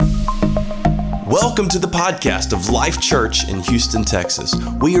Welcome to the podcast of Life Church in Houston, Texas.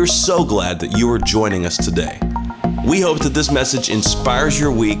 We are so glad that you are joining us today. We hope that this message inspires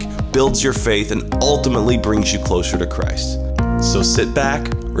your week, builds your faith, and ultimately brings you closer to Christ. So sit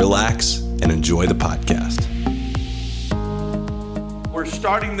back, relax, and enjoy the podcast. We're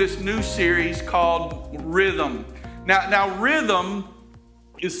starting this new series called Rhythm. Now rhythm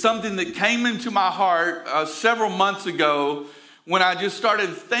is something that came into my heart several months ago when I just started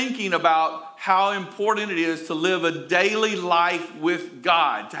thinking about how important it is to live a daily life with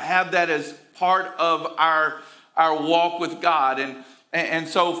God, to have that as part of our walk with God. And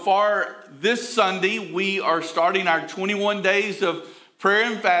so far this Sunday, we are starting our 21 days of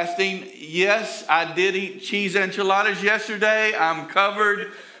prayer and fasting. Yes, I did eat cheese enchiladas yesterday. I'm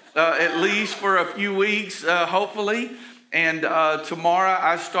covered at least for a few weeks, hopefully. And tomorrow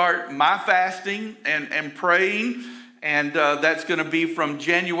I start my fasting and praying. And that's going to be from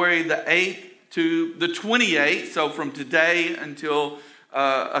January the 8th to the 28th. So from today until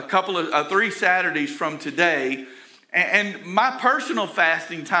three Saturdays from today. And my personal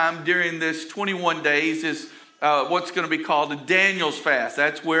fasting time during this 21 days is what's going to be called a Daniel's fast.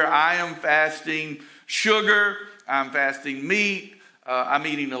 That's where I am fasting sugar, I'm fasting meat, I'm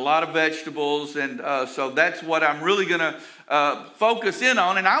eating a lot of vegetables, and so that's what I'm really going to focus in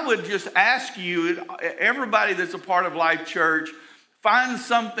on. And I would just ask you, everybody that's a part of Life Church, find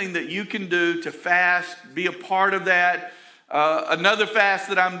something that you can do to fast, be a part of that. Another fast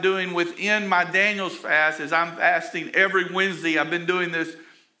that I'm doing within my Daniel's fast is I'm fasting every Wednesday. I've been doing this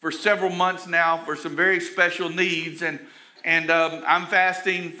for several months now for some very special needs. And I'm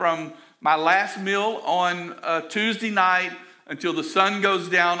fasting from my last meal on Tuesday night until the sun goes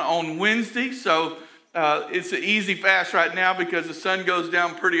down on Wednesday. So it's an easy fast right now because the sun goes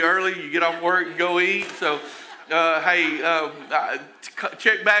down pretty early. You get off work, you go eat. So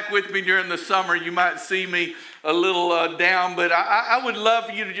check back with me during the summer. You might see me a little down, but I would love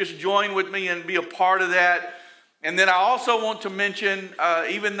for you to just join with me and be a part of that. And then I also want to mention,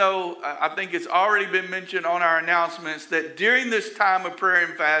 even though I think it's already been mentioned on our announcements, that during this time of prayer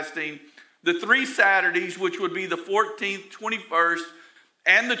and fasting, the 3 Saturdays, which would be the 14th, 21st,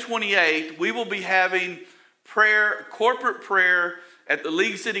 and the 28th, we will be having prayer, corporate prayer at the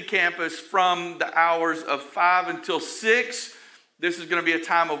League City campus from the hours of 5 until 6. This is going to be a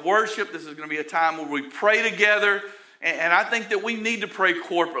time of worship. This is going to be a time where we pray together. And I think that we need to pray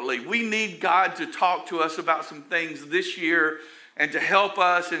corporately. We need God to talk to us about some things this year and to help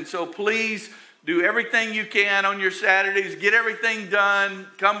us. And so please do everything you can on your Saturdays. Get everything done.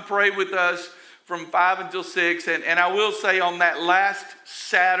 Come pray with us from 5 until 6. And I will say on that last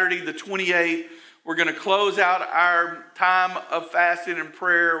Saturday, the 28th, we're going to close out our time of fasting and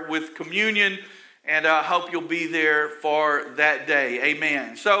prayer with communion. And I hope you'll be there for that day.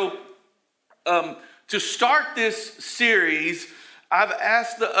 Amen. So to start this series, I've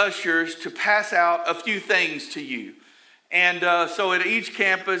asked the ushers to pass out a few things to you. And so at each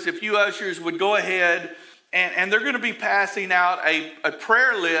campus, if you ushers would go ahead, and they're going to be passing out a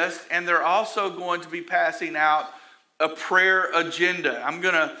prayer list, and they're also going to be passing out a prayer agenda. I'm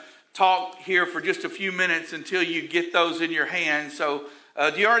going to talk here for just a few minutes until you get those in your hands. So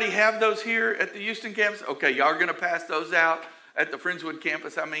do you already have those here at the Houston campus? Okay, y'all are going to pass those out at the Friendswood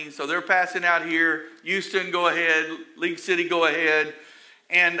campus, So they're passing out here. Houston, go ahead. League City, go ahead.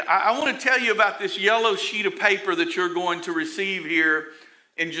 And I want to tell you about this yellow sheet of paper that you're going to receive here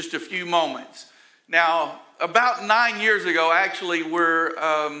in just a few moments. Now, about 9 years ago, actually, we're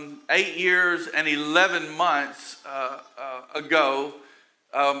 8 years and 11 months ago,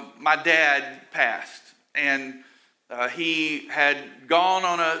 my dad passed. And he had gone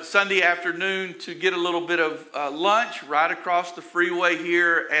on a Sunday afternoon to get a little bit of lunch right across the freeway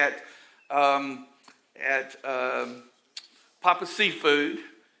here at Papa Seafood.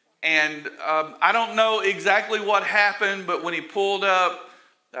 And I don't know exactly what happened, but when he pulled up,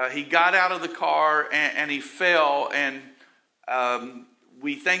 he got out of the car and he fell. And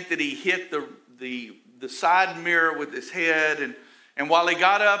we think that he hit the side mirror with his head. And while he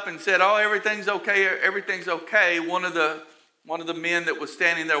got up and said, "Oh, everything's okay," one of the men that was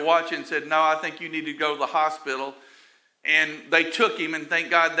standing there watching said, "No, I think you need to go to the hospital." And they took him, and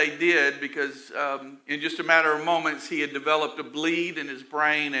thank God they did, because in just a matter of moments, he had developed a bleed in his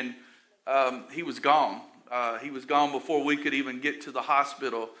brain, and he was gone. He was gone before we could even get to the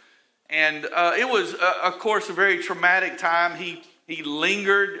hospital. And it was, of course, a very traumatic time. He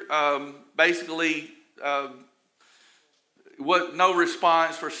lingered, basically, no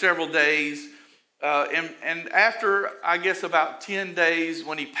response for several days. And after, I guess, about 10 days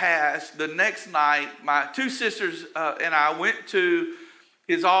when he passed, the next night, my two sisters and I went to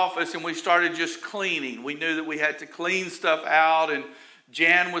his office and we started just cleaning. We knew that we had to clean stuff out, and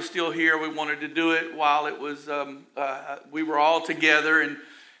Jan was still here. We wanted to do it while it was we were all together, and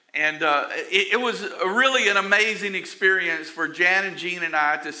it was really an amazing experience for Jan and Jean and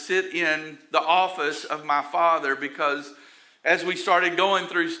I to sit in the office of my father, because as we started going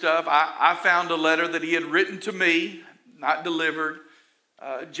through stuff, I found a letter that he had written to me, not delivered.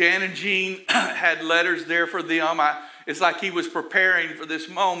 Jan and Jean had letters there for them. It's like he was preparing for this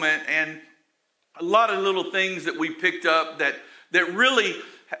moment, and a lot of little things that we picked up that really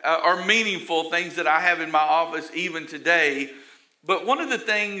are meaningful, things that I have in my office even today. But one of the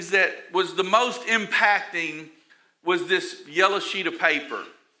things that was the most impacting was this yellow sheet of paper.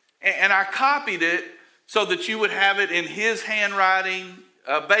 And I copied it so that you would have it in his handwriting,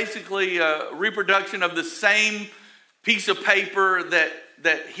 basically a reproduction of the same piece of paper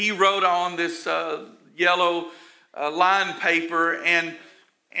that he wrote on this yellow line paper. And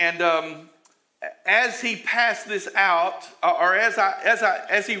as he passed this out, or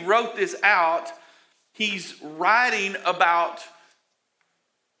as he wrote this out, he's writing about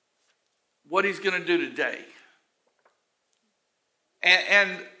what he's going to do today.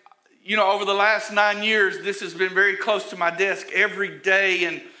 And you know, over the last 9 years, this has been very close to my desk every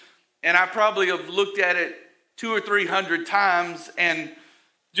day, and I probably have looked at it 200 or 300 times and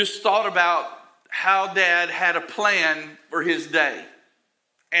just thought about how Dad had a plan for his day.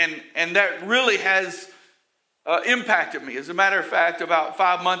 And that really has impacted me. As a matter of fact, about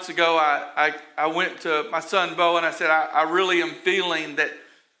 5 months ago, I went to my son Bo and I said, I really am feeling that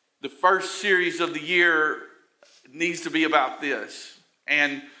the first series of the year needs to be about this.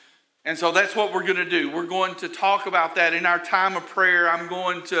 And so that's what we're going to do. We're going to talk about that in our time of prayer. I'm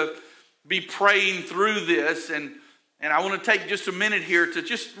going to be praying through this, and I want to take just a minute here to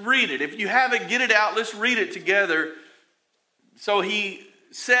just read it. If you haven't, get it out. Let's read it together. So he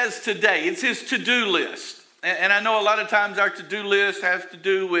says today, it's his to-do list. And I know a lot of times our to-do list has to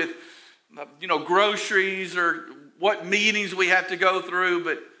do with, groceries or what meetings we have to go through.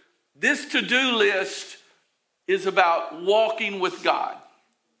 But this to-do list is about walking with God.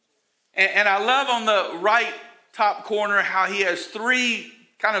 And I love on the right top corner how he has 3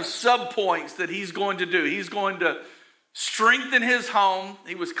 kind of sub-points that he's going to do. He's going to strengthen his home.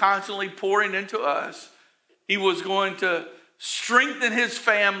 He was constantly pouring into us. He was going to strengthen his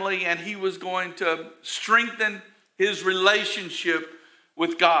family, and he was going to strengthen his relationship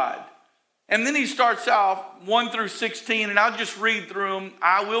with God. And then he starts off 1 through 16, and I'll just read through them.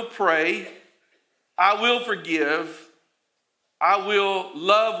 I will pray. I will forgive. I will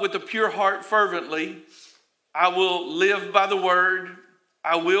love with a pure heart fervently. I will live by the word.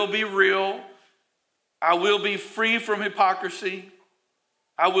 I will be real. I will be free from hypocrisy.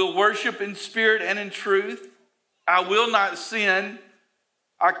 I will worship in spirit and in truth. I will not sin.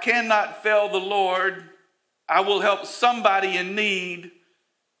 I cannot fail the Lord. I will help somebody in need.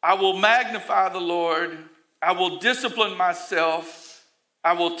 I will magnify the Lord. I will discipline myself.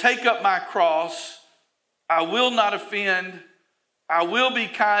 I will take up my cross. I will not offend. I will be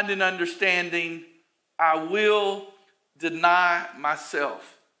kind and understanding. I will deny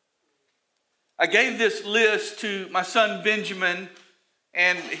myself. I gave this list to my son Benjamin,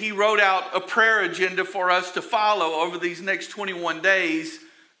 and he wrote out a prayer agenda for us to follow over these next 21 days.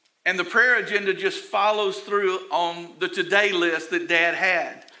 And the prayer agenda just follows through on the today list that Dad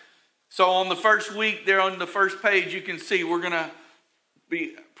had. So on the first week there on the first page, you can see we're going to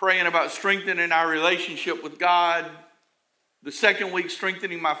be praying about strengthening our relationship with God. The second week,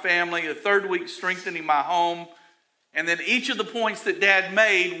 strengthening my family. The third week, strengthening my home. And then each of the points that Dad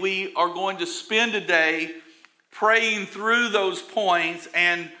made, we are going to spend a day praying through those points.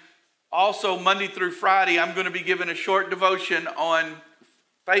 And also Monday through Friday, I'm going to be giving a short devotion on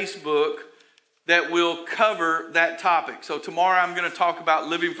Facebook that will cover that topic. So tomorrow I'm going to talk about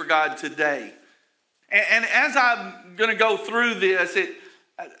living for God today. And as I'm going to go through this,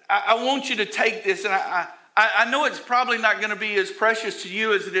 I want you to take this, and I know it's probably not going to be as precious to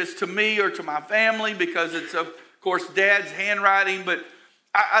you as it is to me or to my family, because it's, of course, Dad's handwriting. But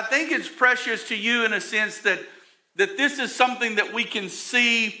I think it's precious to you in a sense that this is something that we can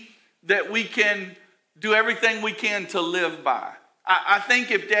see, that we can do everything we can to live by. I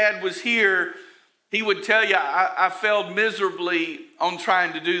think if Dad was here, he would tell you, I failed miserably on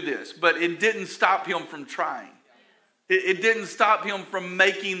trying to do this, but it didn't stop him from trying. It didn't stop him from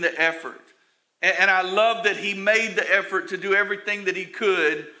making the effort. And I love that he made the effort to do everything that he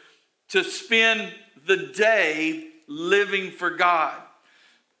could to spend the day living for God.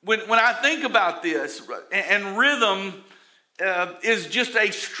 When I think about this, and rhythm is just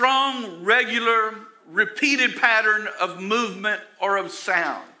a strong, regular repeated pattern of movement or of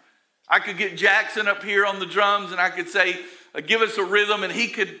sound. I could get Jackson up here on the drums and I could say, give us a rhythm, and he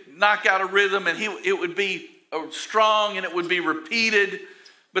could knock out a rhythm, and it would be strong and it would be repeated.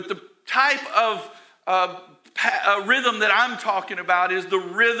 But the type of rhythm that I'm talking about is the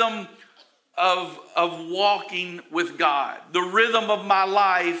rhythm of walking with God. The rhythm of my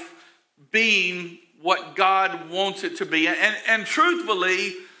life being what God wants it to be. And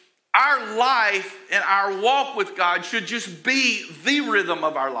truthfully, our life and our walk with God should just be the rhythm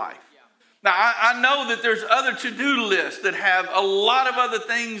of our life. Now, I know that there's other to-do lists that have a lot of other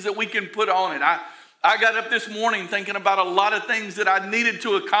things that we can put on it. I got up this morning thinking about a lot of things that I needed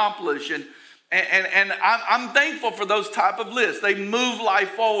to accomplish, and I'm thankful for those type of lists. They move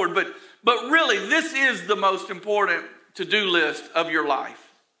life forward, but really, this is the most important to-do list of your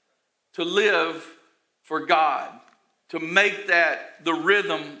life. To live for God, to make that the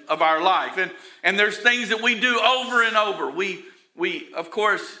rhythm of our life. And there's things that we do over and over. We of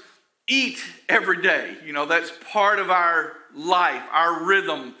course, eat every day. You know, that's part of our life, our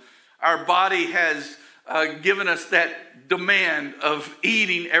rhythm. Our body has given us that demand of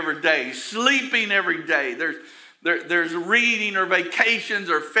eating every day, sleeping every day. There's reading or vacations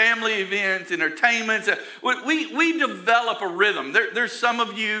or family events, entertainments. We develop a rhythm. There's some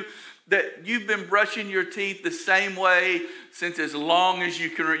of you that you've been brushing your teeth the same way since as long as you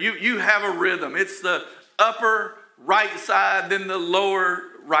can. You have a rhythm. It's the upper right side, then the lower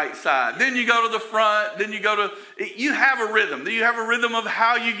right side. Then you go to the front, then you have a rhythm. You have a rhythm of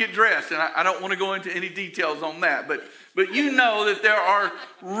how you get dressed. And I don't want to go into any details on that, but you know that there are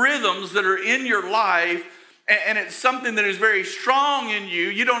rhythms that are in your life, and it's something that is very strong in you.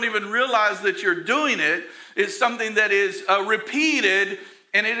 You don't even realize that you're doing it. It's something that is repeated,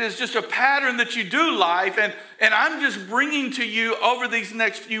 and it is just a pattern that you do life. And I'm just bringing to you over these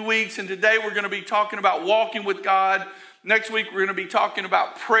next few weeks, and today we're going to be talking about walking with God. Next week, we're going to be talking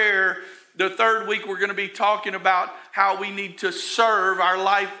about prayer. The third week, we're going to be talking about how we need to serve our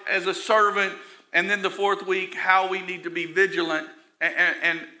life as a servant. And then the fourth week, how we need to be vigilant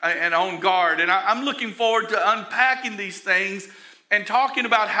and on guard. And I'm looking forward to unpacking these things and talking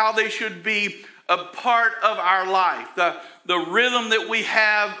about how they should be a part of our life. The rhythm that we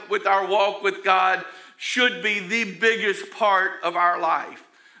have with our walk with God should be the biggest part of our life.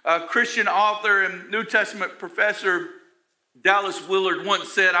 A Christian author and New Testament professor Dallas Willard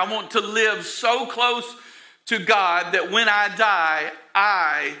once said, "I want to live so close to God that when I die,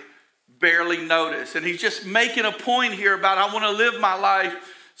 I barely notice." And he's just making a point here about I want to live my life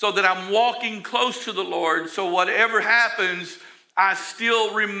so that I'm walking close to the Lord, so whatever happens, I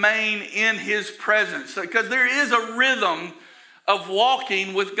still remain in his presence. Because there is a rhythm of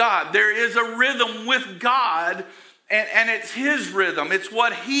walking with God. There is a rhythm with God, and it's his rhythm. It's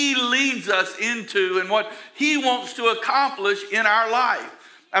what he leads us into and what he wants to accomplish in our life.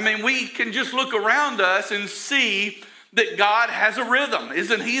 I mean, we can just look around us and see that God has a rhythm.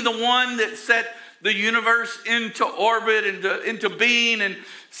 Isn't he the one that set the universe into orbit, into being, and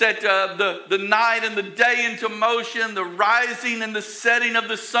set the night and the day into motion, the rising and the setting of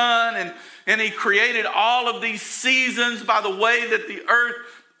the sun, and he created all of these seasons by the way that the earth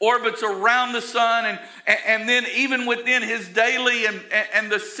orbits around the sun, and then even within his daily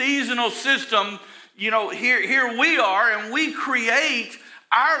and the seasonal system, you know, here we are, and we create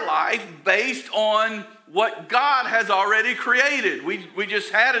our life based on what God has already created. We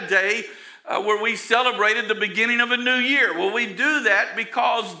just had a day where we celebrated the beginning of a new year. Well, we do that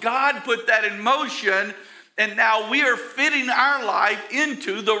because God put that in motion, and now we are fitting our life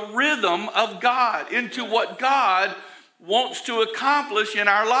into the rhythm of God, into what God wants to accomplish in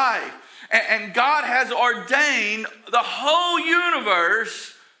our life. And God has ordained the whole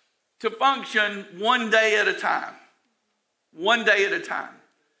universe to function one day at a time. One day at a time.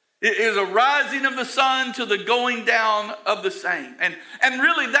 It is a rising of the sun to the going down of the same. And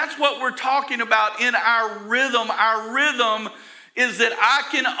really, that's what we're talking about in our rhythm. Our rhythm is that I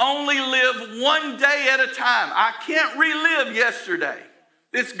can only live one day at a time. I can't relive yesterday.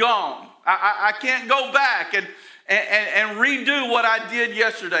 It's gone. I can't go back and redo what I did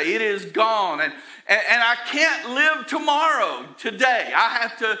yesterday. It is gone. And I can't live tomorrow, today. I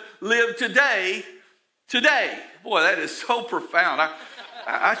have to live today. Boy, that is so profound.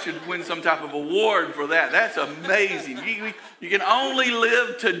 I should win some type of award for that. That's amazing. You can only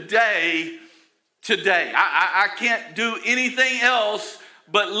live today. I can't do anything else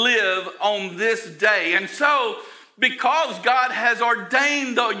but live on this day. And so, because God has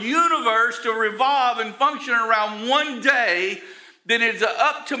ordained the universe to revolve and function around one day, then it's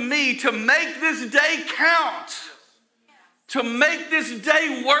up to me to make this day count, to make this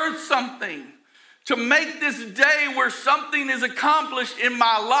day worth something, to make this day where something is accomplished in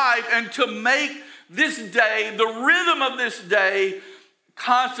my life, and to make this day, the rhythm of this day,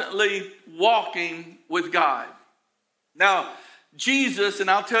 constantly walking with God. Now, Jesus,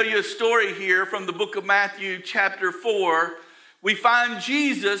 and I'll tell you a story here from the book of Matthew chapter 4, we find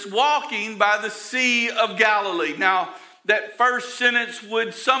Jesus walking by the Sea of Galilee. Now, that first sentence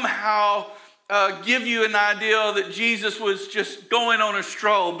would somehow give you an idea that Jesus was just going on a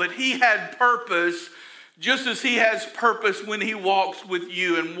stroll, but he had purpose, just as he has purpose when he walks with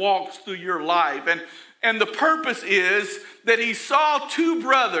you and walks through your life. And the purpose is that he saw two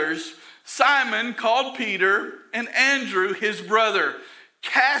brothers, Simon, called Peter, and Andrew, his brother,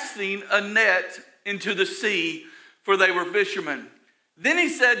 casting a net into the sea, for they were fishermen. Then he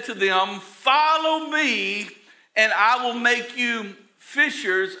said to them, "Follow me, and I will make you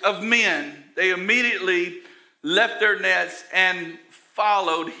fishers of men." They immediately left their nets and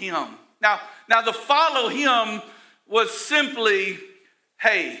followed him. Now the follow him was simply,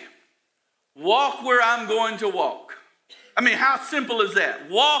 hey, walk where I'm going to walk. I mean, how simple is that?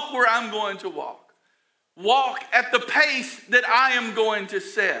 Walk where I'm going to walk. Walk at the pace that I am going to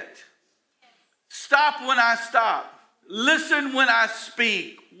set. Stop when I stop. Listen when I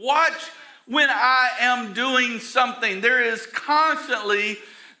speak. Watch when I am doing something. There is constantly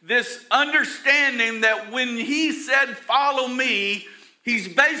this understanding that when he said, "Follow me," he's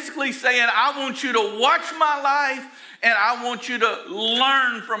basically saying, I want you to watch my life, and I want you to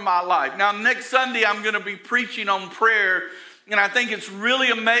learn from my life. Now, next Sunday, I'm going to be preaching on prayer, and I think it's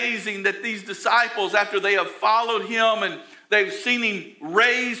really amazing that these disciples, after they have followed him and they've seen him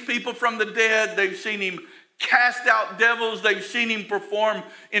raise people from the dead, they've seen him cast out devils, they've seen him perform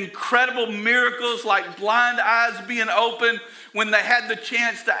incredible miracles like blind eyes being opened. When they had the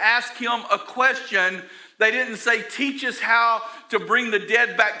chance to ask him a question, they didn't say, "Teach us how to bring the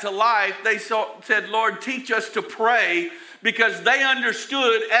dead back to life." They said, "Lord, teach us to pray," because they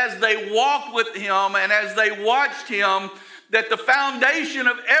understood as they walked with him and as they watched him that the foundation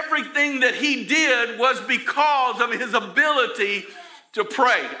of everything that he did was because of his ability to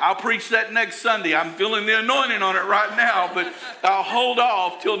pray. I'll preach that next Sunday. I'm feeling the anointing on it right now, but I'll hold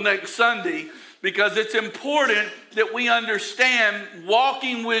off till next Sunday, because it's important that we understand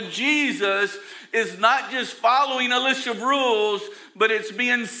walking with Jesus is not just following a list of rules, but it's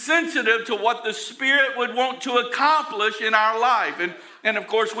being sensitive to what the Spirit would want to accomplish in our life. And of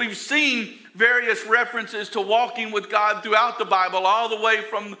course, we've seen various references to walking with God throughout the Bible, all the way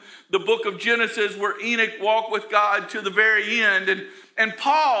from the book of Genesis, where Enoch walked with God, to the very end. And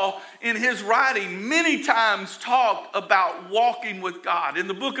Paul, in his writing, many times talked about walking with God. In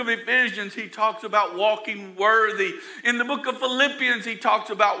the book of Ephesians, he talks about walking worthy. In the book of Philippians, he talks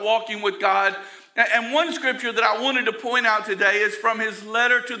about walking with God. And one scripture that I wanted to point out today is from his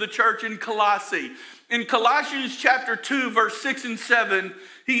letter to the church in Colossae. In Colossians chapter 2, verse 6 and 7,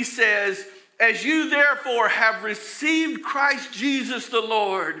 he says, "As you therefore have received Christ Jesus the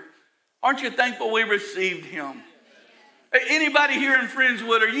Lord," aren't you thankful we received him? Anybody here in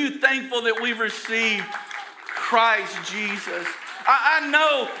Friendswood, are you thankful that we've received Christ Jesus? I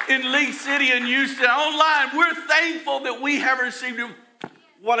know in League City and Houston, online, we're thankful that we have received him.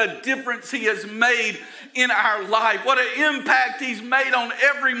 What a difference he has made in our life. What an impact he's made on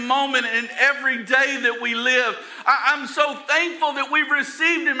every moment and every day that we live. I'm so thankful that we've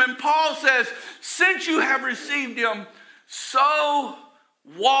received him. And Paul says, since you have received him, so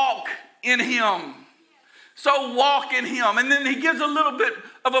walk in him. So walk in him. And then he gives a little bit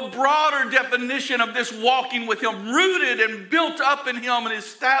of a broader definition of this walking with him, rooted and built up in him and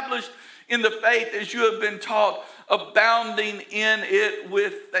established in the faith as you have been taught, abounding in it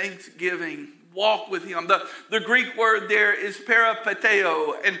with thanksgiving. Walk with him. The Greek word there is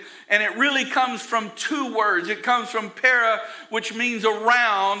peripateo, and it really comes from two words. It comes from para, which means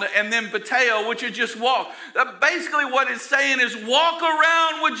around, and then pateo, which is just walk. Basically what it's saying is walk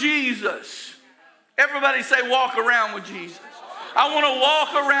around with Jesus. Everybody say, walk around with Jesus. I want to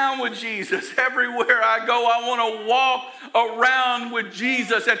walk around with Jesus. Everywhere I go, I want to walk around with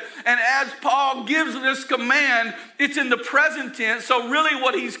Jesus. And as Paul gives this command, it's in the present tense. So really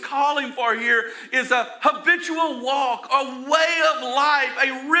what he's calling for here is a habitual walk, a way of life,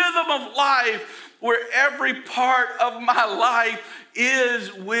 a rhythm of life, where every part of my life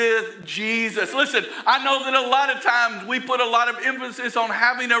is with Jesus. Listen, I know that a lot of times we put a lot of emphasis on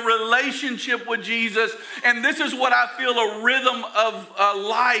having a relationship with Jesus, and this is what I feel a rhythm of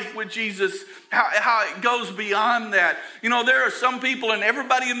life with Jesus, how it goes beyond that. You know, there are some people, and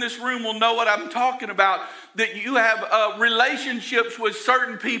everybody in this room will know what I'm talking about, that you have relationships with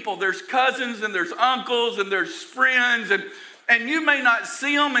certain people. There's cousins, and there's uncles, and there's friends, and you may not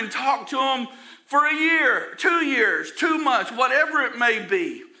see them and talk to them for a year, 2 years, 2 months, whatever it may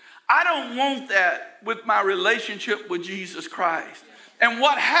be. I don't want that with my relationship with Jesus Christ. And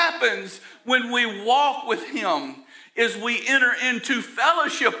what happens when we walk with him is we enter into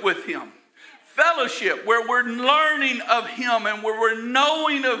fellowship with him. Fellowship where we're learning of him and where we're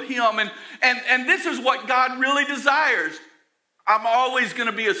knowing of him. And this is what God really desires. I'm always going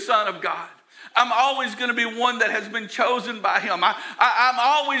to be a son of God. I'm always going to be one that has been chosen by him. I'm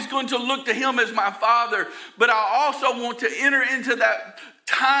always going to look to him as my father. But I also want to enter into that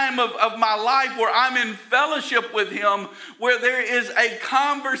time of my life where I'm in fellowship with him, where there is a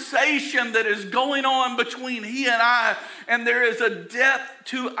conversation that is going on between he and I, and there is a depth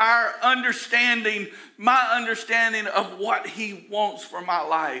to our understanding, my understanding of what he wants for my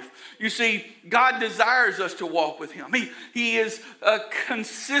life. You see, God desires us to walk with him. He is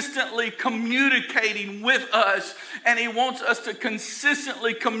consistently communicating with us, and he wants us to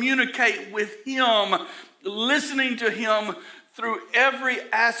consistently communicate with him, listening to him through every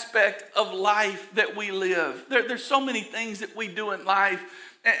aspect of life that we live. There's so many things that we do in life,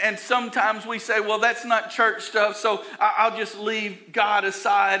 and sometimes we say, well, that's not church stuff, so I'll just leave God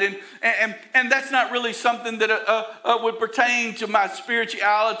aside. And that's not really something that would pertain to my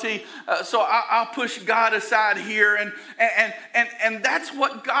spirituality, so I'll push God aside here. And that's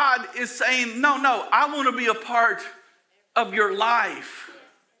what God is saying. No, I want to be a part of your life.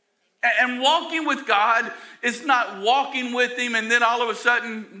 And walking with God is not walking with him and then all of a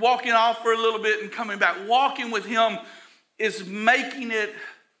sudden walking off for a little bit and coming back. Walking with him is making it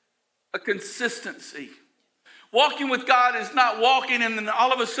a consistency. Walking with God is not walking and then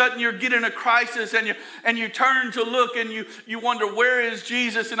all of a sudden you're getting a crisis and you turn to look and you wonder, where is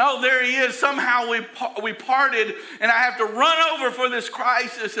Jesus? And oh, there he is. Somehow we parted and I have to run over for this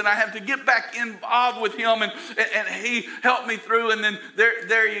crisis and I have to get back involved with him and he helped me through, and then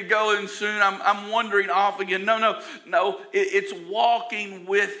there you go, and soon I'm wandering off again. No, it's walking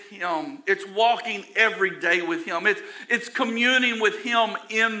with him. It's walking every day with him. It's communing with him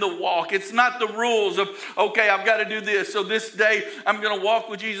in the walk. It's not the rules of, okay, I've got to do this, so this day I'm going to walk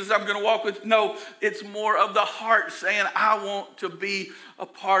with Jesus. I'm going to walk with... No, it's more of the heart saying, I want to be a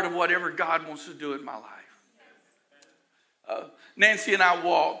part of whatever God wants to do in my life. Nancy and I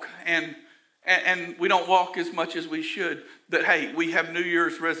walk, and we don't walk as much as we should, but hey, we have New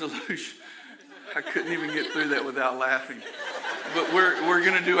Year's resolution. I couldn't even get through that without laughing. But we're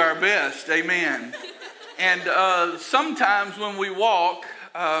going to do our best. Amen. And sometimes when we walk...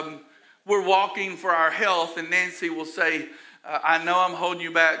 we're walking for our health, and Nancy will say, I know I'm holding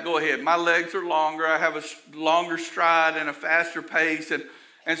you back. Go ahead. My legs are longer. I have a longer stride and a faster pace.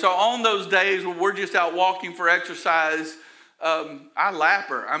 And so on those days when we're just out walking for exercise, I lap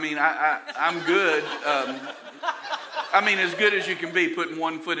her. I mean, I'm good. As good as you can be, putting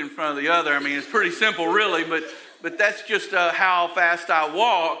one foot in front of the other. I mean, it's pretty simple, really, but that's just how fast I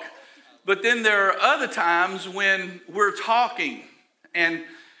walk. But then there are other times when we're talking, and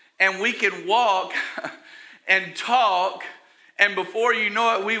we can walk and talk, and before you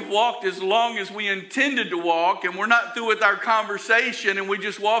know it, we've walked as long as we intended to walk, and we're not through with our conversation, and we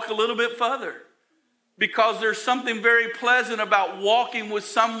just walk a little bit further. Because there's something very pleasant about walking with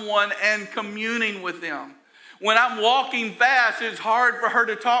someone and communing with them. When I'm walking fast, it's hard for her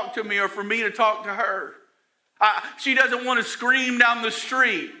to talk to me or for me to talk to her. She doesn't want to scream down the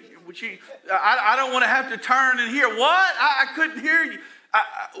street. I don't want to have to turn and hear, what? I couldn't hear you.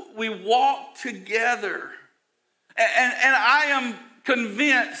 We walk together, and I am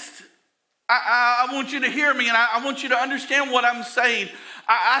convinced. I want you to hear me, and I want you to understand what I'm saying.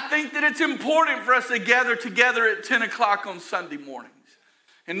 I think that it's important for us to gather together at 10 o'clock on Sunday mornings.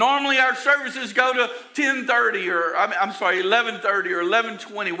 And normally our services go to 10:30 or 11:30 or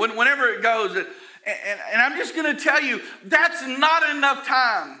 11:20, whenever it goes. And I'm just going to tell you, that's not enough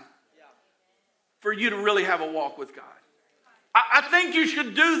time for you to really have a walk with God. I think you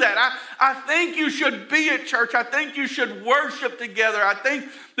should do that. I think you should be at church. I think you should worship together. I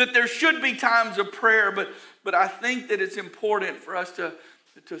think that there should be times of prayer, but I think that it's important for us to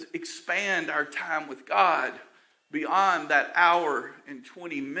expand our time with God beyond that hour and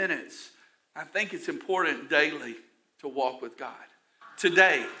 20 minutes. I think it's important daily to walk with God.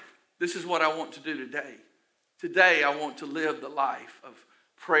 Today, this is what I want to do today. Today, I want to live the life of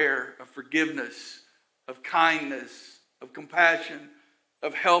prayer, of forgiveness, of kindness, of compassion,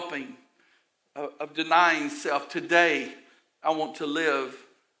 of helping, of denying self. Today, I want to live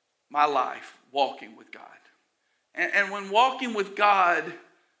my life walking with God. And when walking with God,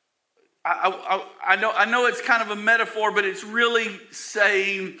 I know it's kind of a metaphor, but it's really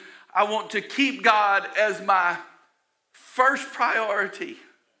saying I want to keep God as my first priority.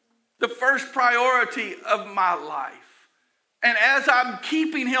 the first priority of my life. And as I'm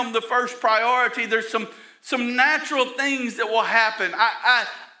keeping him the first priority, there's some natural things that will happen.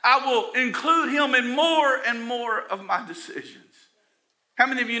 I will include him in more and more of my decisions. How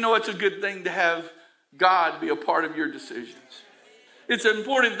many of you know it's a good thing to have God be a part of your decisions? It's an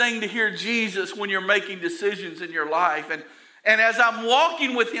important thing to hear Jesus when you're making decisions in your life. And as I'm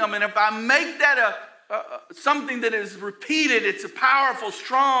walking with him, and if I make that something that is repeated, it's a powerful,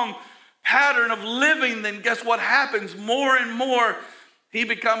 strong pattern of living, then guess what happens? More and more, he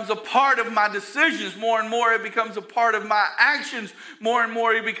becomes a part of my decisions. More and more, it becomes a part of my actions. More and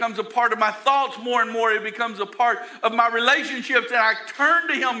more, he becomes a part of my thoughts. More and more, it becomes a part of my relationships. And I turn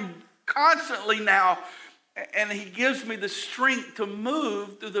to him constantly now, and he gives me the strength to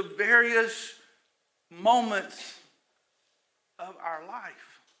move through the various moments of our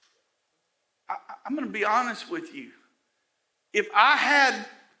life. I'm going to be honest with you. If I had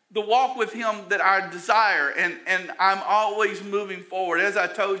the walk with him that I desire, and I'm always moving forward. As I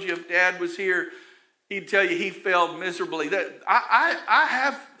told you, if Dad was here, he'd tell you he failed miserably. That I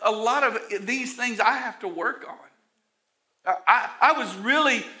have a lot of these things I have to work on. I was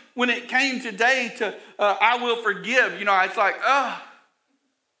really, when it came today to I will forgive, it's like,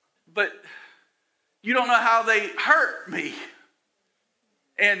 but you don't know how they hurt me.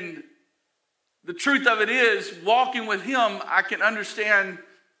 And the truth of it is, walking with him, I can understand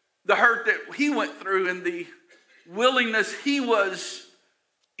the hurt that he went through and the willingness he was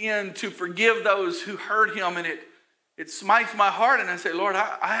in to forgive those who hurt him. And it smites my heart. And I say, Lord,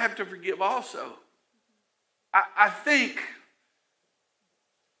 I have to forgive also. I think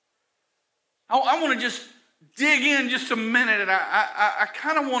I want to just dig in just a minute. And I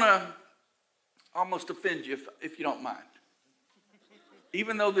kind of want to almost offend you if you don't mind.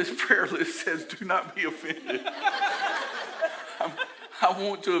 Even though this prayer list says do not be offended. I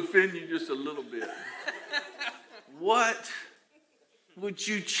want to offend you just a little bit. What would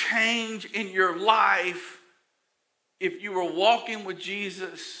you change in your life if you were walking with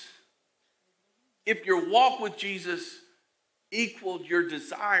Jesus? If your walk with Jesus equaled your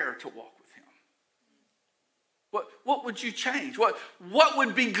desire to walk with him? What would you change? What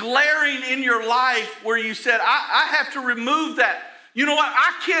would be glaring in your life where you said, I have to remove that? You know what?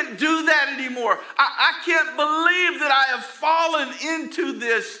 I can't do that anymore. I can't believe that I have fallen into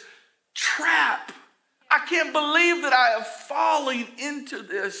this trap. I can't believe that I have fallen into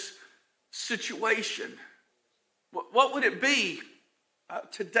this situation. What would it be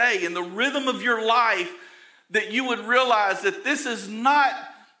today in the rhythm of your life that you would realize that this is not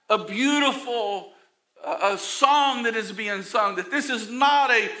a beautiful a song that is being sung, that this is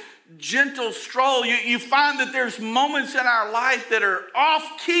not a gentle stroll. You find that there's moments in our life that are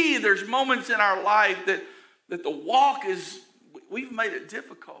off key. There's moments in our life that the walk is, we've made it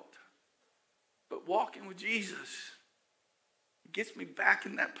difficult. But walking with Jesus gets me back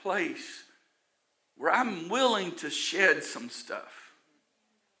in that place where I'm willing to shed some stuff.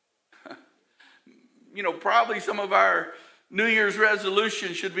 Probably some of our New Year's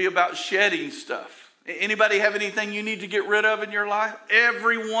resolutions should be about shedding stuff. Anybody have anything you need to get rid of in your life?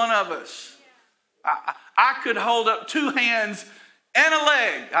 Every one of us. I could hold up 2 hands and a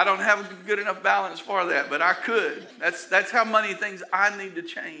leg. I don't have a good enough balance for that, but I could. That's how many things I need to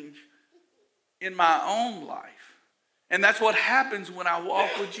change in my own life. And that's what happens when I walk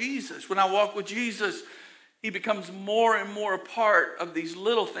with Jesus. When I walk with Jesus, he becomes more and more a part of these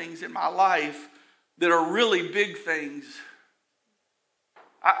little things in my life that are really big things.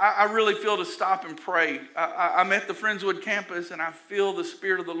 I really feel to stop and pray. I'm at the Friendswood campus, and I feel the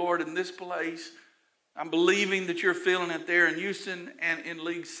Spirit of the Lord in this place. I'm believing that you're feeling it there in Houston and in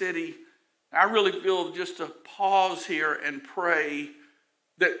League City. I really feel just to pause here and pray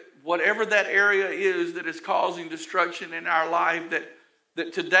that whatever that area is that is causing destruction in our life,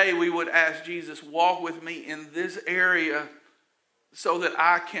 that today we would ask Jesus, walk with me in this area so that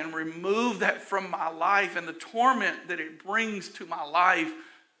I can remove that from my life and the torment that it brings to my life,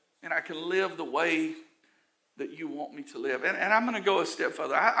 and I can live the way that you want me to live. And I'm going to go a step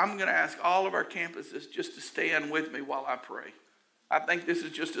further. I'm going to ask all of our campuses just to stand with me while I pray. I think this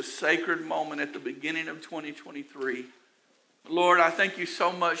is just a sacred moment at the beginning of 2023. Lord, I thank you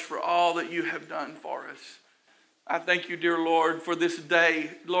so much for all that you have done for us. I thank you, dear Lord, for this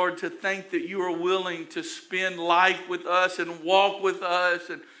day. Lord, to think that you are willing to spend life with us and walk with us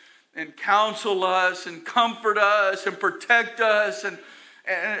and counsel us and comfort us and protect us and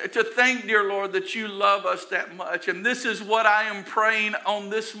to think, dear Lord, that you love us that much. And this is what I am praying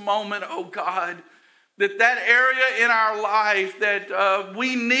on this moment, oh God, that area in our life that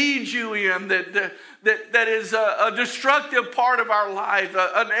we need you in, that is a destructive part of our life,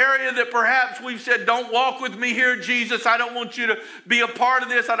 an area that perhaps we've said, don't walk with me here, Jesus. I don't want you to be a part of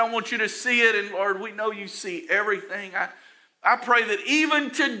this. I don't want you to see it. And Lord, we know you see everything. I pray that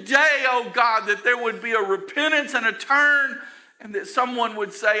even today, oh God, that there would be a repentance and a turn, and that someone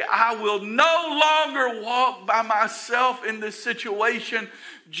would say, I will no longer walk by myself in this situation.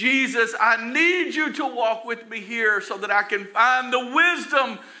 Jesus, I need you to walk with me here so that I can find the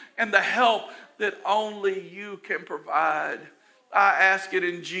wisdom and the help that only you can provide. I ask it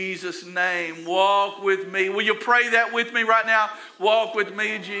in Jesus' name. Walk with me. Will you pray that with me right now? Walk with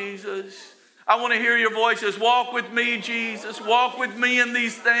me, Jesus. I want to hear your voices. Walk with me, Jesus. Walk with me in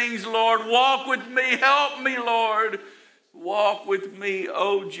these things, Lord. Walk with me. Help me, Lord. Walk with me,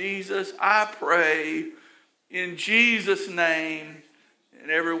 oh Jesus. I pray in Jesus' name.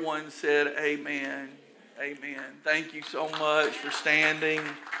 And everyone said amen. Amen. Thank you so much for standing.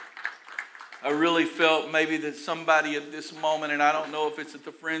 I really felt maybe that somebody at this moment, and I don't know if it's at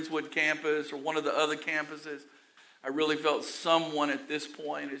the Friendswood campus or one of the other campuses, I really felt someone at this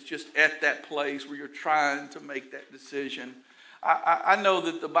point is just at that place where you're trying to make that decision. I know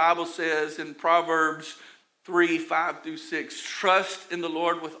that the Bible says in Proverbs 3:5-6, trust in the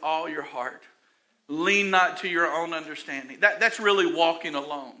Lord with all your heart. Lean not to your own understanding. That's really walking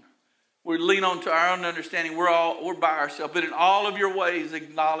alone. We lean on to our own understanding. We're by ourselves. But in all of your ways,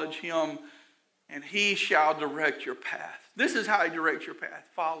 acknowledge him, and he shall direct your path. This is how he directs your path.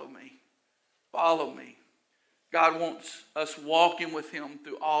 Follow me. Follow me. God wants us walking with him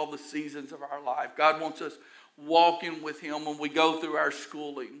through all the seasons of our life. God wants us walking with him when we go through our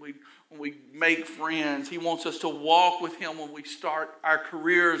schooling, when we make friends. He wants us to walk with him when we start our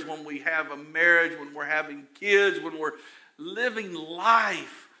careers, when we have a marriage, when we're having kids, when we're living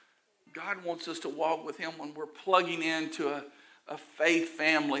life. God wants us to walk with him when we're plugging into a faith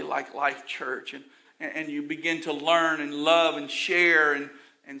family like Life Church. And you begin to learn and love and share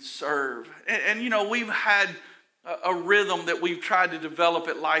and serve. And you know, we've had a rhythm that we've tried to develop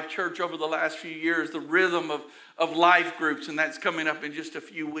at Life Church over the last few years, the rhythm of life groups, and that's coming up in just a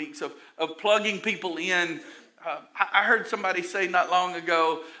few weeks, of plugging people in. I heard somebody say not long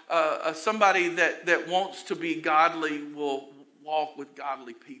ago, somebody that wants to be godly will walk with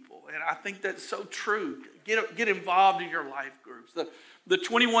godly people. And I think that's so true. Get involved in your life groups. The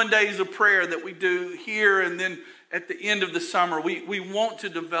 21 days of prayer that we do here, and then at the end of the summer, we want to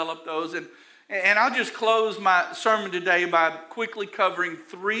develop those. And I'll just close my sermon today by quickly covering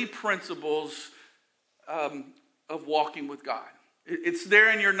 3 principles of walking with God. It's there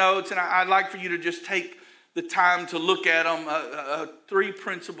in your notes, and I'd like for you to just take the time to look at them. 3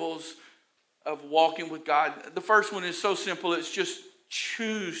 principles of walking with God. The first one is so simple. It's just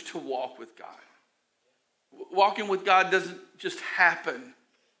choose to walk with God. Walking with God doesn't just happen.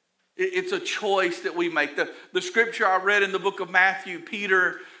 It's a choice that we make. The scripture I read in the book of Matthew,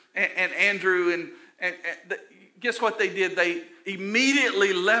 Peter and Andrew, and guess what they did? They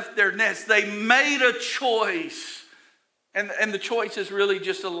immediately left their nets. They made a choice. And the choice is really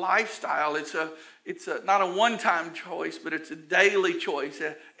just a lifestyle. It's not a one-time choice, but it's a daily choice.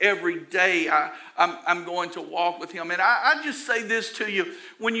 Every day I'm going to walk with him. And I just say this to you.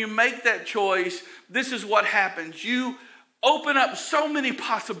 When you make that choice, this is what happens. You open up so many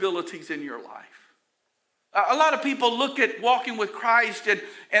possibilities in your life. A lot of people look at walking with Christ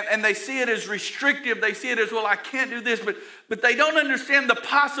and they see it as restrictive. They see it as, well, I can't do this, but they don't understand the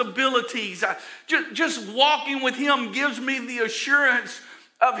possibilities. Just walking with him gives me the assurance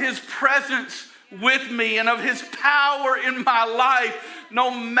of his presence with me and of his power in my life,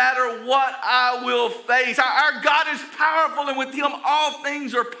 no matter what I will face. Our God is powerful, and with him all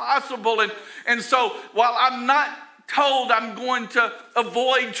things are possible. And so while I'm not told I'm going to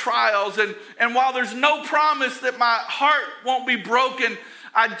avoid trials, and while there's no promise that my heart won't be broken,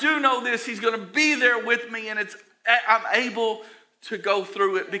 I do know this: he's going to be there with me, and I'm able to go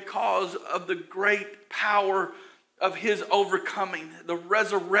through it because of the great power of his overcoming, the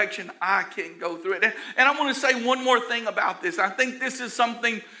resurrection. I can go through it. And I want to say one more thing about this. I think this is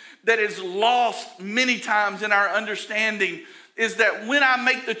something that is lost many times in our understanding, is that when I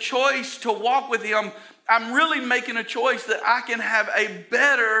make the choice to walk with him, I'm really making a choice that I can have a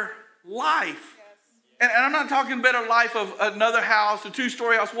better life. And I'm not talking better life of another house, a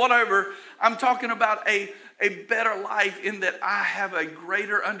 2-story house, whatever. I'm talking about a better life in that I have a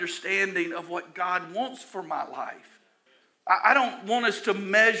greater understanding of what God wants for my life. I don't want us to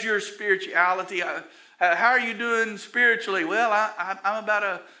measure spirituality. How are you doing spiritually? Well, I'm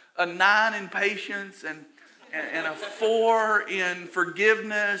about a 9 in patience, and and a 4 in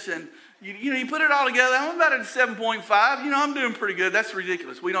forgiveness. And you put it all together, I'm about at a 7.5. I'm doing pretty good. That's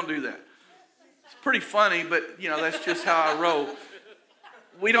ridiculous. We don't do that. It's pretty funny, but that's just how I roll.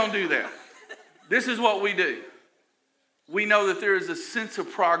 We don't do that. This is what we do. We know that there is a sense of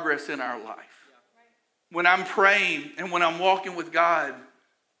progress in our life. When I'm praying and when I'm walking with God,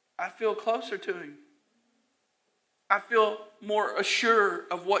 I feel closer to Him. I feel more assured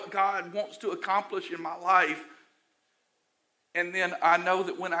of what God wants to accomplish in my life. And then I know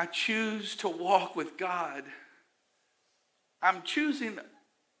that when I choose to walk with God, I'm choosing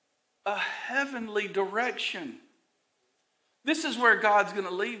a heavenly direction. This is where God's going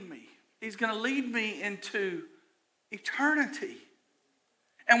to lead me. He's going to lead me into eternity.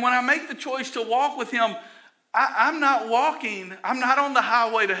 And when I make the choice to walk with Him, I'm not on the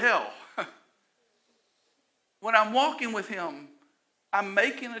highway to hell. When I'm walking with Him, I'm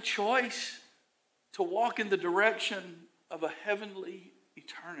making a choice to walk in the direction of a heavenly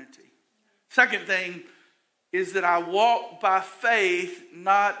eternity. Second thing is that I walk by faith,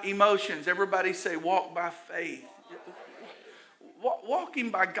 not emotions. Everybody say, walk by faith. Walking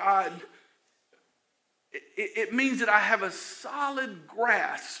by God, it means that I have a solid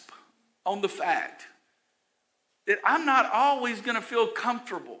grasp on the fact that I'm not always going to feel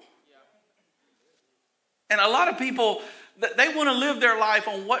comfortable. And a lot of people, they want to live their life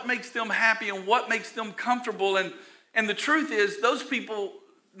on what makes them happy and what makes them comfortable. And the truth is, those people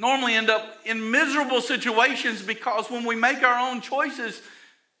normally end up in miserable situations because when we make our own choices,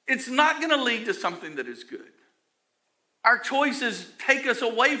 it's not going to lead to something that is good. Our choices take us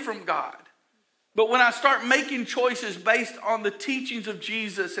away from God. But when I start making choices based on the teachings of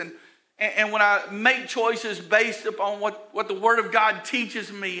Jesus and when I make choices based upon what the Word of God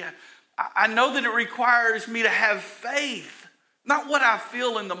teaches me, I know that it requires me to have faith, not what I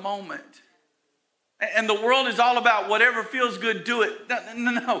feel in the moment. And the world is all about whatever feels good, do it.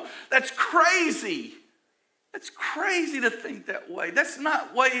 No, that's crazy. That's crazy to think that way. That's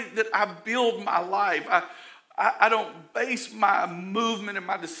not the way that I build my life. I don't base my movement and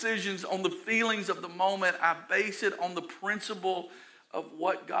my decisions on the feelings of the moment. I base it on the principle of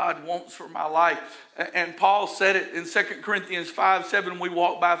what God wants for my life. And Paul said it in 2 Corinthians 5:7, we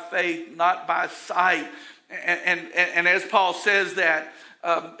walk by faith, not by sight. And as Paul says that,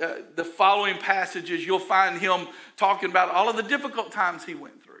 the following passages, you'll find him talking about all of the difficult times he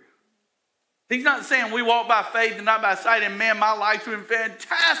went through. He's not saying we walk by faith and not by sight, and man, my life's been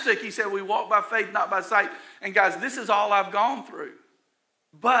fantastic. He said we walk by faith, not by sight. And guys, this is all I've gone through.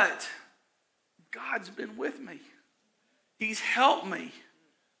 But God's been with me. He's helped me.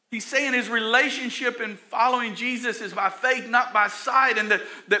 He's saying his relationship in following Jesus is by faith, not by sight, and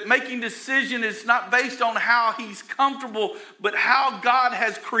that making decision is not based on how he's comfortable, but how God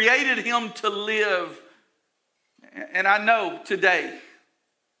has created him to live. And I know today,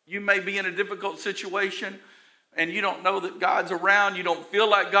 you may be in a difficult situation and you don't know that God's around. You don't feel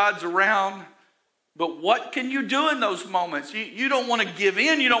like God's around. But what can you do in those moments? You don't want to give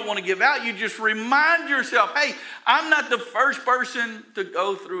in. You don't want to give out. You just remind yourself, hey, I'm not the first person to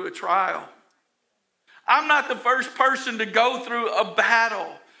go through a trial. I'm not the first person to go through a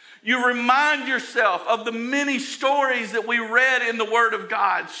battle. You remind yourself of the many stories that we read in the Word of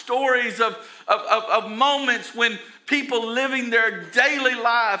God, stories of moments when people living their daily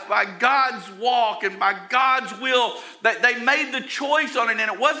life by God's walk and by God's will, that they made the choice on it,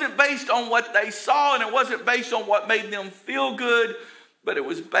 and it wasn't based on what they saw, and it wasn't based on what made them feel good, but it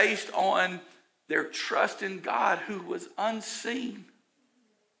was based on their trust in God who was unseen.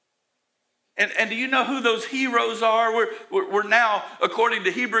 And do you know who those heroes are? We're now, according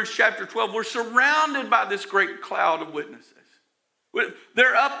to Hebrews chapter 12, we're surrounded by this great cloud of witnesses.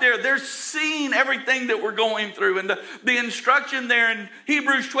 They're up there. They're seeing everything that we're going through. And the instruction there in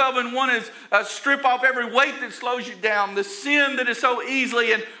Hebrews 12:1 is strip off every weight that slows you down, the sin that is so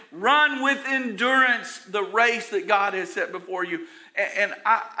easily, and run with endurance the race that God has set before you. And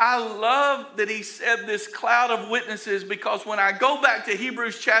I love that he said this cloud of witnesses, because when I go back to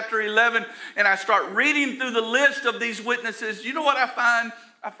Hebrews chapter 11 and I start reading through the list of these witnesses, you know what I find?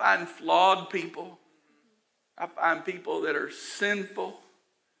 I find flawed people. I find people that are sinful.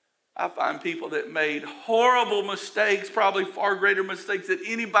 I find people that made horrible mistakes, probably far greater mistakes than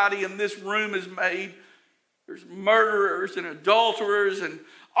anybody in this room has made. There's murderers and adulterers and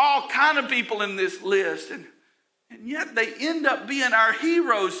all kind of people in this list. And yet they end up being our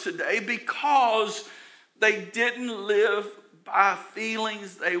heroes today because they didn't live by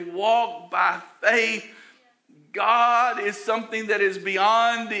feelings. They walked by faith. God is something that is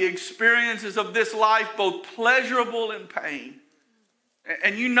beyond the experiences of this life, both pleasurable and pain.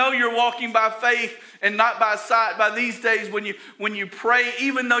 And you know you're walking by faith and not by sight by these days when you pray,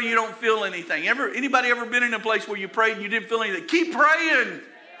 even though you don't feel anything. Anybody ever been in a place where you prayed and you didn't feel anything? Keep praying.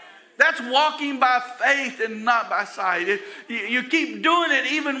 That's walking by faith and not by sight. You keep doing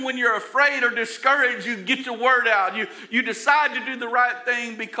it even when you're afraid or discouraged. You get the word out. You decide to do the right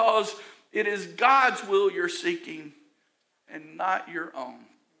thing because it is God's will you're seeking and not your own.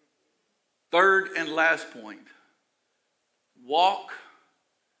 Third and last point. Walk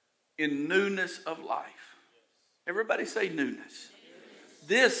in newness of life. Everybody say newness.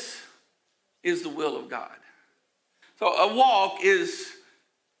 This is the will of God. So a walk is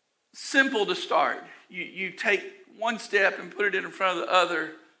simple to start. You take one step and put it in front of the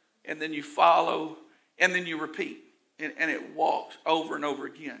other, and then you follow, and then you repeat. And it walks over and over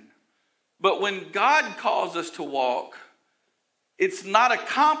again. But when God calls us to walk, it's not a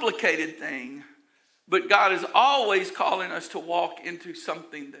complicated thing, but God is always calling us to walk into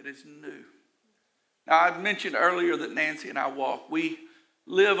something that is new. Now, I mentioned earlier that Nancy and I walk. We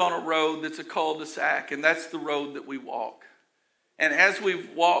live on a road that's a cul-de-sac, and that's the road that we walk. And as we've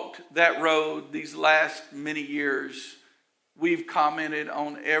walked that road these last many years, we've commented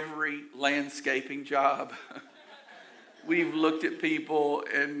on every landscaping job. We've looked at people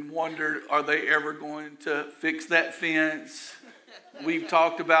and wondered, are they ever going to fix that fence? We've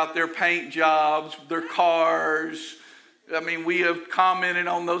talked about their paint jobs, their cars. I mean, we have commented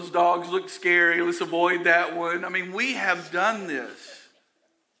on those dogs look scary. Let's avoid that one. I mean, we have done this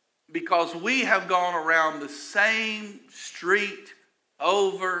because we have gone around the same street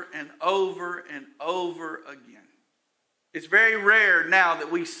over and over and over again. It's very rare now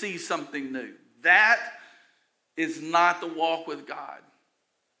that we see something new. That is not the walk with God.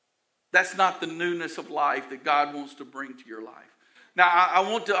 That's not the newness of life that God wants to bring to your life. Now, I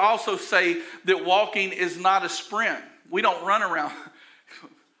want to also say that walking is not a sprint. We don't run around.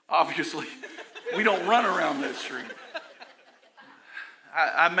 Obviously, we don't run around that street.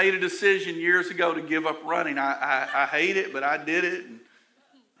 I made a decision years ago to give up running. I hate it, but I did it. And,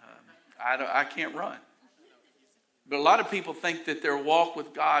 I can't run. But a lot of people think that their walk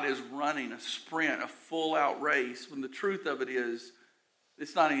with God is running a sprint, a full-out race, when the truth of it is,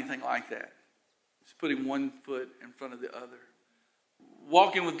 it's not anything like that. It's putting one foot in front of the other.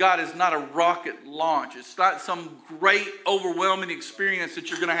 Walking with God is not a rocket launch. It's not some great, overwhelming experience that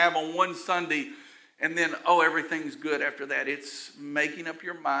you're going to have on one Sunday and then, everything's good after that. It's making up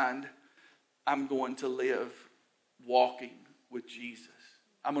your mind, I'm going to live walking with Jesus.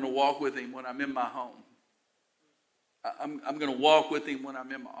 I'm going to walk with him when I'm in my home. I'm going to walk with him when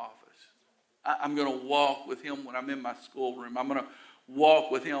I'm in my office. I'm going to walk with him when I'm in my schoolroom. I'm going to walk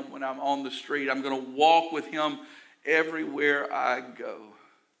with him when I'm on the street. I'm going to walk with him everywhere I go.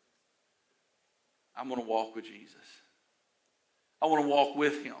 I'm going to walk with Jesus. I want to walk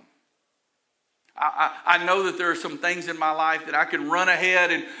with him. I know that there are some things in my life that I can run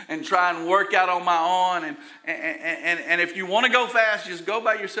ahead and try and work out on my own. And if you want to go fast, just go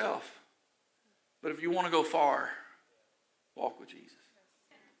by yourself. But if you want to go far, walk with Jesus.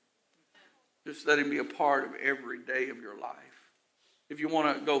 Just let him be a part of every day of your life. If you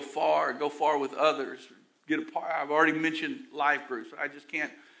want to go far with others. Get a part. I've already mentioned life groups, but I just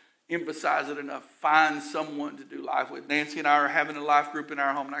can't emphasize it enough. Find someone to do life with. Nancy and I are having a life group in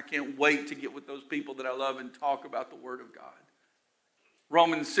our home, and I can't wait to get with those people that I love and talk about the Word of God.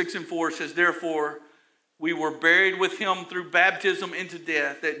 Romans 6:4 says, therefore, we were buried with him through baptism into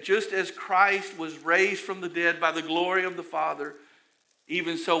death, that just as Christ was raised from the dead by the glory of the Father,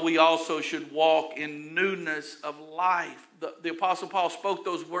 even so we also should walk in newness of life. The Apostle Paul spoke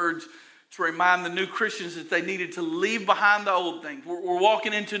those words to remind the new Christians that they needed to leave behind the old things. We're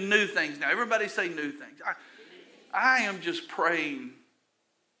walking into new things now. Everybody say new things. I am just praying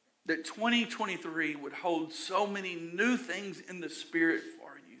that 2023 would hold so many new things in the Spirit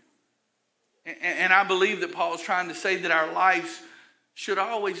for you. And I believe that Paul is trying to say that our lives should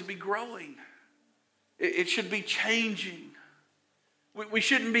always be growing. It should be changing. We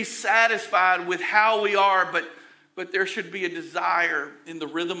shouldn't be satisfied with how we are, but there should be a desire in the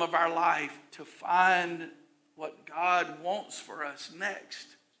rhythm of our life to find what God wants for us next.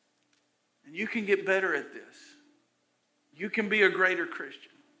 And you can get better at this. You can be a greater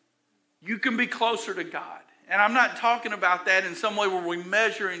Christian. You can be closer to God. And I'm not talking about that in some way where we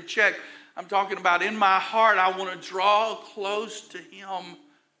measure and check. I'm talking about in my heart, I want to draw close to him.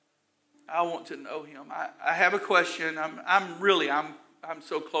 I want to know him. I have a question. I'm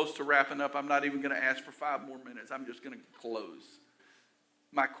so close to wrapping up, I'm not even going to ask for 5 more minutes. I'm just going to close.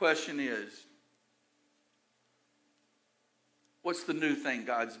 My question is, what's the new thing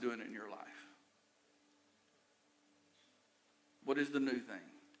God's doing in your life? What is the new thing?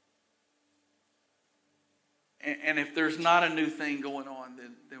 And if there's not a new thing going on,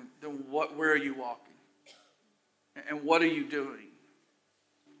 then where are you walking? And what are you doing?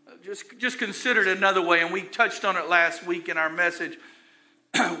 Just consider it another way, and we touched on it last week in our message.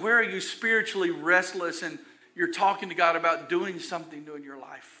 Where are you spiritually restless and you're talking to God about doing something new in your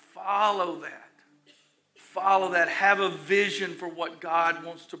life? Follow that. Follow that. Have a vision for what God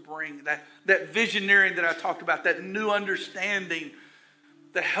wants to bring. That visionary that I talked about, that new understanding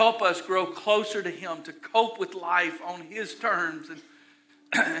to help us grow closer to Him, to cope with life on His terms,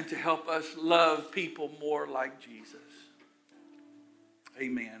 and to help us love people more like Jesus.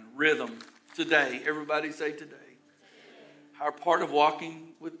 Amen. Rhythm. Today. Everybody say today. Our part of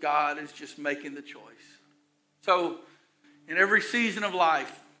walking with God is just making the choice. So, in every season of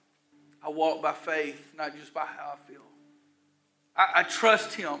life, I walk by faith, not just by how I feel. I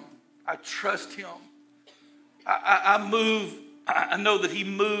trust Him. I trust Him. I move. I know that He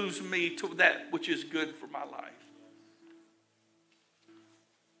moves me to that which is good for my life.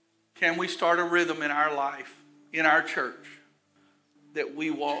 Can we start a rhythm in our life, in our church, that we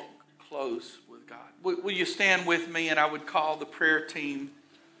walk close with God? Will you stand with me, and I would call the prayer team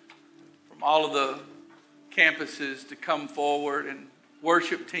from all of the campuses to come forward, and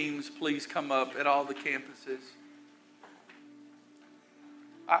worship teams, please come up at all the campuses.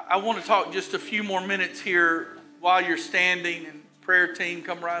 I want to talk just a few more minutes here while you're standing, and prayer team,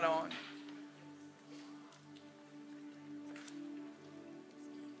 come right on.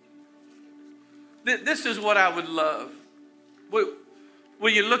 This is what I would love. Will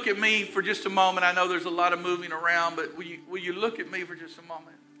you look at me for just a moment? I know there's a lot of moving around, but will you look at me for just a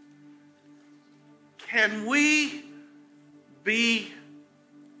moment? Can we be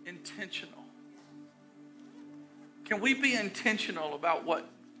intentional? Can we be intentional about what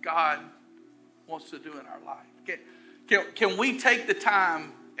God wants to do in our life? Can we take the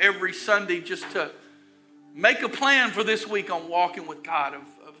time every Sunday just to make a plan for this week on walking with God, of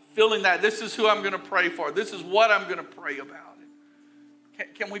feeling that this is who I'm going to pray for, this is what I'm going to pray about?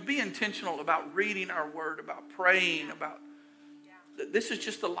 Can we be intentional about reading our word, about praying, about this is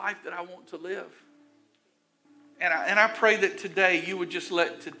just the life that I want to live? And I pray that today you would just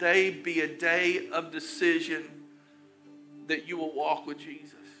let today be a day of decision that you will walk with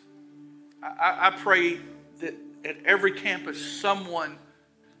Jesus. I pray that at every campus someone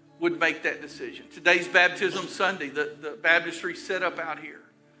would make that decision. Today's Baptism Sunday, the baptistry set up out here.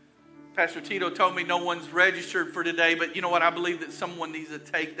 Pastor Tito told me no one's registered for today, but you know what? I believe that someone needs to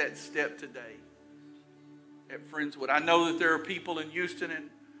take that step today at Friendswood. I know that there are people in Houston and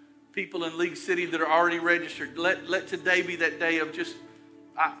people in League City that are already registered. Let today be that day of just,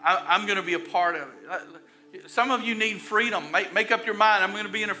 I'm going to be a part of it. Some of you need freedom. Make up your mind. I'm going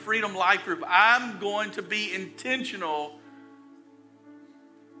to be in a Freedom Life group. I'm going to be intentional.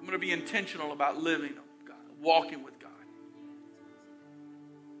 I'm going to be intentional about living God, walking with God.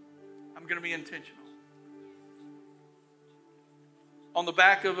 I'm going to be intentional. On the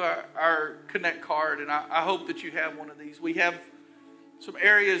back of our Connect card, and I hope that you have one of these, we have some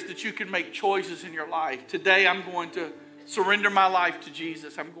areas that you can make choices in your life. Today, I'm going to surrender my life to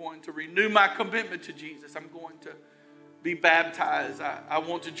Jesus. I'm going to renew my commitment to Jesus. I'm going to be baptized. I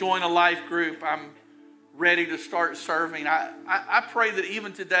want to join a life group. I'm ready to start serving. I pray that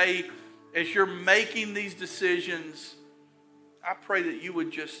even today, as you're making these decisions, I pray that you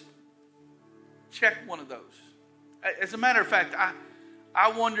would just check one of those. As a matter of fact,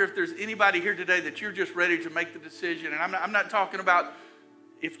 I wonder if there's anybody here today that you're just ready to make the decision. And I'm not talking about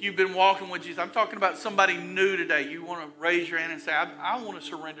if you've been walking with Jesus. I'm talking about somebody new today. You want to raise your hand and say, I want to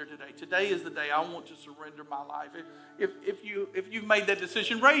surrender today. Today is the day I want to surrender my life. If you've made that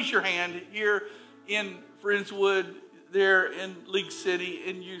decision, raise your hand here in Friendswood, there in League City,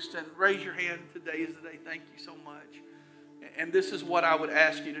 in Houston. Raise your hand. Today is the day. Thank you so much. And this is what I would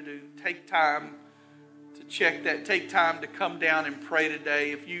ask you to do. Take time to check that. Take time to come down and pray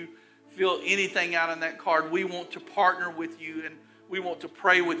today. If you feel anything out on that card, we want to partner with you, and we want to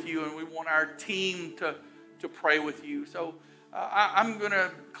pray with you, and we want our team to pray with you. So I'm going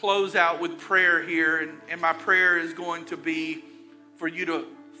to close out with prayer here, and my prayer is going to be for you to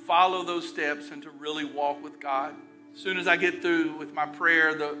follow those steps and to really walk with God. As soon as I get through with my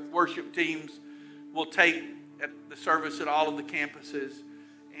prayer, the worship teams will take at the service at all of the campuses.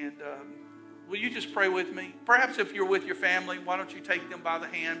 And will you just pray with me? Perhaps if you're with your family, why don't you take them by the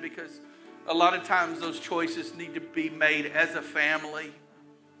hand? Because a lot of times those choices need to be made as a family.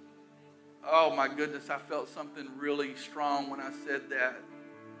 Oh my goodness, I felt something really strong when I said that.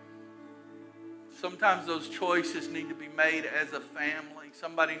 Sometimes those choices need to be made as a family.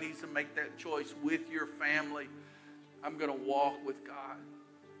 Somebody needs to make that choice with your family. I'm going to walk with God.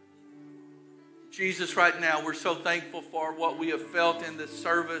 Jesus, right now, we're so thankful for what we have felt in this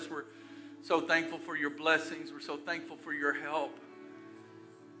service. We're so thankful for your blessings. We're so thankful for your help.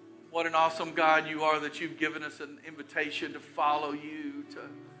 What an awesome God you are, that you've given us an invitation to follow you, to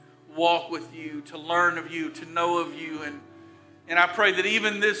walk with you, to learn of you, to know of you. And I pray that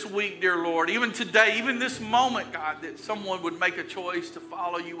even this week, dear Lord, even today, even this moment, God, that someone would make a choice to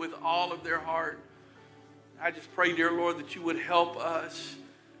follow you with all of their heart. I just pray, dear Lord, that you would help us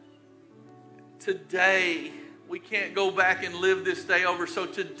today. We can't go back and live this day over. So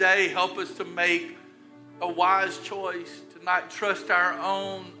today, help us to make a wise choice, to not trust our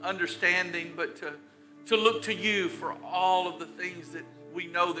own understanding, but to look to you for all of the things that we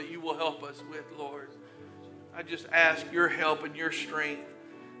know that you will help us with, Lord. I just ask your help and your strength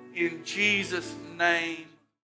in Jesus' name.